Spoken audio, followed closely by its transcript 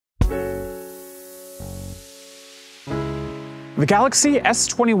The Galaxy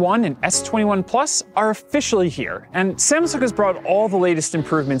S21 and S21 Plus are officially here, and Samsung has brought all the latest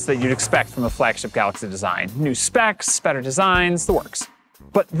improvements that you'd expect from a flagship Galaxy design. New specs, better designs, the works.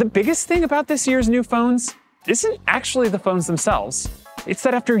 But the biggest thing about this year's new phones isn't actually the phones themselves. It's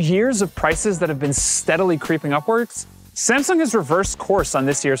that after years of prices that have been steadily creeping upwards, Samsung has reversed course on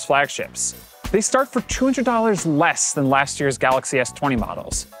this year's flagships. They start for $200 less than last year's Galaxy S20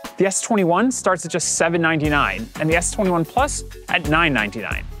 models. The S21 starts at just $799, and the S21 Plus at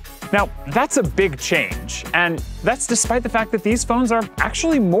 $999. Now, that's a big change, and that's despite the fact that these phones are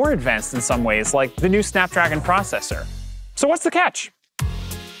actually more advanced in some ways, like the new Snapdragon processor. So what's the catch?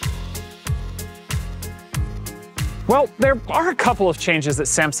 Well, there are a couple of changes that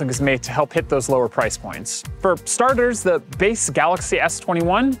Samsung has made to help hit those lower price points. For starters, the base Galaxy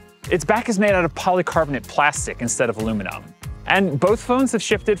S21, its back is made out of polycarbonate plastic instead of aluminum. And both phones have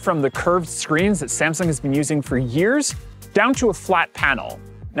shifted from the curved screens that Samsung has been using for years down to a flat panel.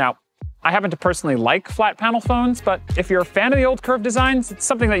 Now, I happen to personally like flat panel phones, but if you're a fan of the old curved designs, it's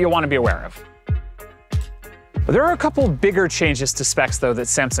something that you'll want to be aware of. There are a couple bigger changes to specs, though, that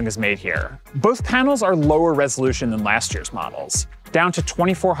Samsung has made here. Both panels are lower resolution than last year's models, down to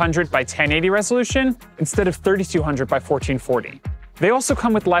 2400 by 1080 resolution instead of 3200 by 1440. They also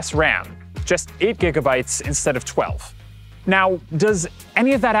come with less RAM, just 8 GB instead of 12. Now, does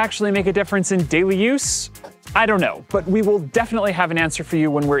any of that actually make a difference in daily use? I don't know, but we will definitely have an answer for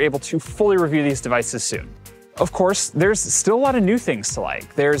you when we're able to fully review these devices soon. Of course, there's still a lot of new things to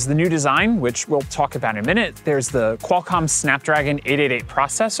like. There's the new design, which we'll talk about in a minute. There's the Qualcomm Snapdragon 888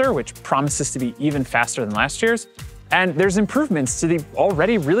 processor, which promises to be even faster than last year's. And there's improvements to the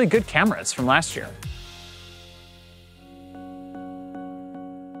already really good cameras from last year.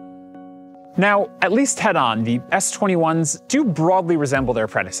 Now, at least head-on, the S21s do broadly resemble their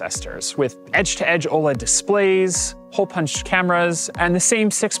predecessors, with edge-to-edge OLED displays, hole-punched cameras, and the same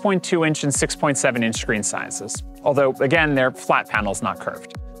 6.2-inch and 6.7-inch screen sizes. Although, again, they're flat panels, not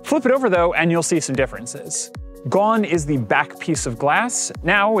curved. Flip it over, though, and you'll see some differences. Gone is the back piece of glass.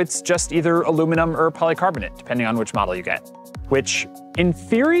 Now it's just either aluminum or polycarbonate, depending on which model you get. Which, in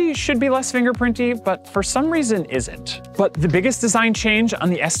theory, should be less fingerprinty, but for some reason isn't. But the biggest design change on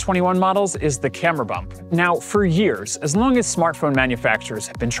the S21 models is the camera bump. Now, for years, as long as smartphone manufacturers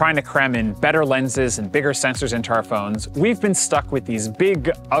have been trying to cram in better lenses and bigger sensors into our phones, we've been stuck with these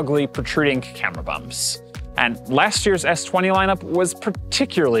big, ugly, protruding camera bumps. And last year's S20 lineup was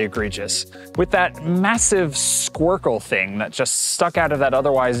particularly egregious, with that massive squircle thing that just stuck out of that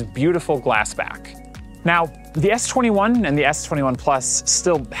otherwise beautiful glass back. Now, the S21 and the S21 Plus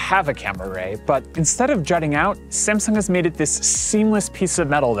still have a camera array, but instead of jutting out, Samsung has made it this seamless piece of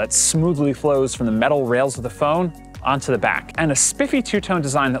metal that smoothly flows from the metal rails of the phone onto the back, and a spiffy two-tone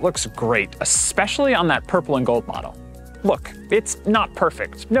design that looks great, especially on that purple and gold model. Look, it's not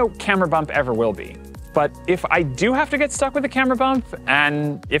perfect. No camera bump ever will be. But if I do have to get stuck with a camera bump,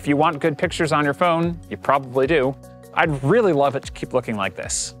 and if you want good pictures on your phone, you probably do, I'd really love it to keep looking like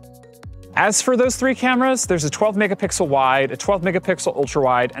this. As for those three cameras, there's a 12 megapixel wide, a 12 megapixel ultra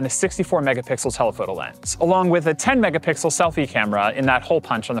wide, and a 64 megapixel telephoto lens, along with a 10 megapixel selfie camera in that hole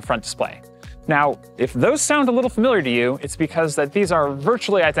punch on the front display. Now, if those sound a little familiar to you, it's because that these are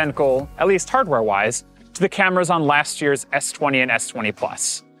virtually identical, at least hardware-wise, to the cameras on last year's S20 and S20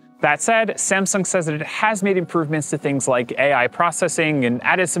 Plus. That said, Samsung says that it has made improvements to things like AI processing and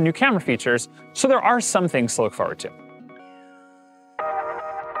added some new camera features, so there are some things to look forward to.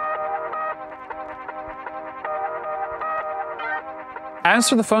 As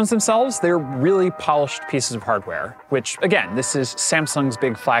for the phones themselves, they're really polished pieces of hardware, which, again, this is Samsung's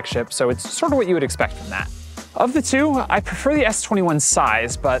big flagship, so it's sort of what you would expect from that. Of the two, I prefer the S21's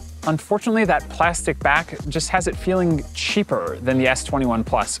size, but unfortunately that plastic back just has it feeling cheaper than the S21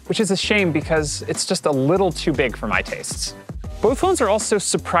 Plus, which is a shame because it's just a little too big for my tastes. Both phones are also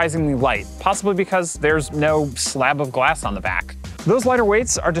surprisingly light, possibly because there's no slab of glass on the back. Those lighter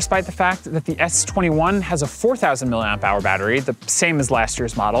weights are despite the fact that the S21 has a 4000 mAh battery, the same as last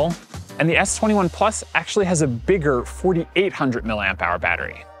year's model, and the S21 Plus actually has a bigger 4800 mAh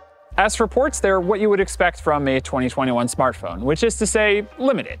battery. As for ports, they're what you would expect from a 2021 smartphone, which is to say,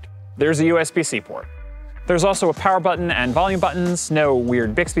 limited. There's a USB-C port. There's also a power button and volume buttons, no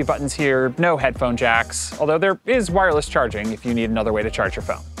weird Bixby buttons here, no headphone jacks, although there is wireless charging if you need another way to charge your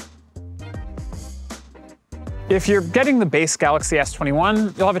phone. If you're getting the base Galaxy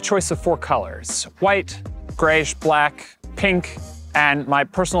S21, you'll have a choice of 4 colors: white, grayish black, pink, and my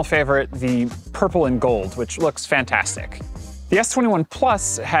personal favorite, the purple and gold, which looks fantastic. The S21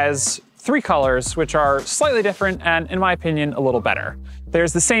 Plus has 3 colors, which are slightly different and, in my opinion, a little better.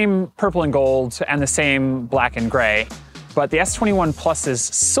 There's the same purple and gold and the same black and gray, But the S21 Plus's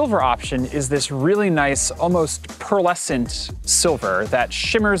silver option is this really nice, almost pearlescent silver that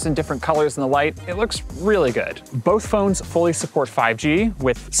shimmers in different colors in the light. It looks really good. Both phones fully support 5G,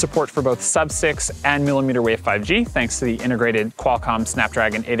 with support for both sub-6 and millimeter wave 5G, thanks to the integrated Qualcomm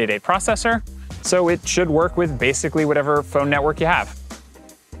Snapdragon 888 processor. So it should work with basically whatever phone network you have.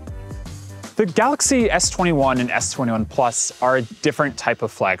 The Galaxy S21 and S21 Plus are a different type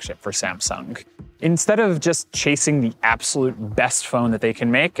of flagship for Samsung. Instead of just chasing the absolute best phone that they can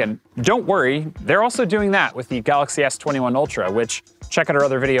make, and don't worry, they're also doing that with the Galaxy S21 Ultra, which check out our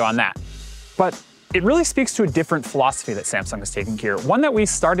other video on that. But it really speaks to a different philosophy that Samsung is taking here, one that we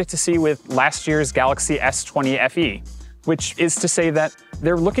started to see with last year's Galaxy S20 FE, which is to say that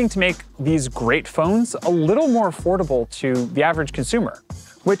they're looking to make these great phones a little more affordable to the average consumer,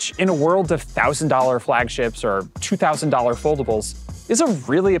 which in a world of $1,000 flagships or $2,000 foldables is a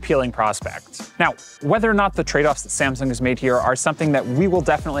really appealing prospect. Now, whether or not the trade-offs that Samsung has made here are something that we will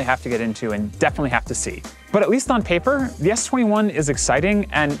definitely have to get into and definitely have to see. But at least on paper, the S21 is exciting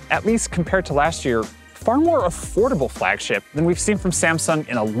and, at least compared to last year, far more affordable flagship than we've seen from Samsung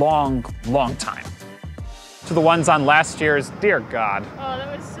in a long, long time. To the ones on last year's, dear God. Oh,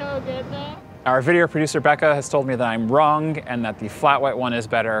 that was so good though. Our video producer Becca has told me that I'm wrong and that the flat white one is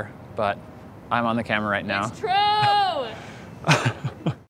better, but I'm on the camera right now. It's true!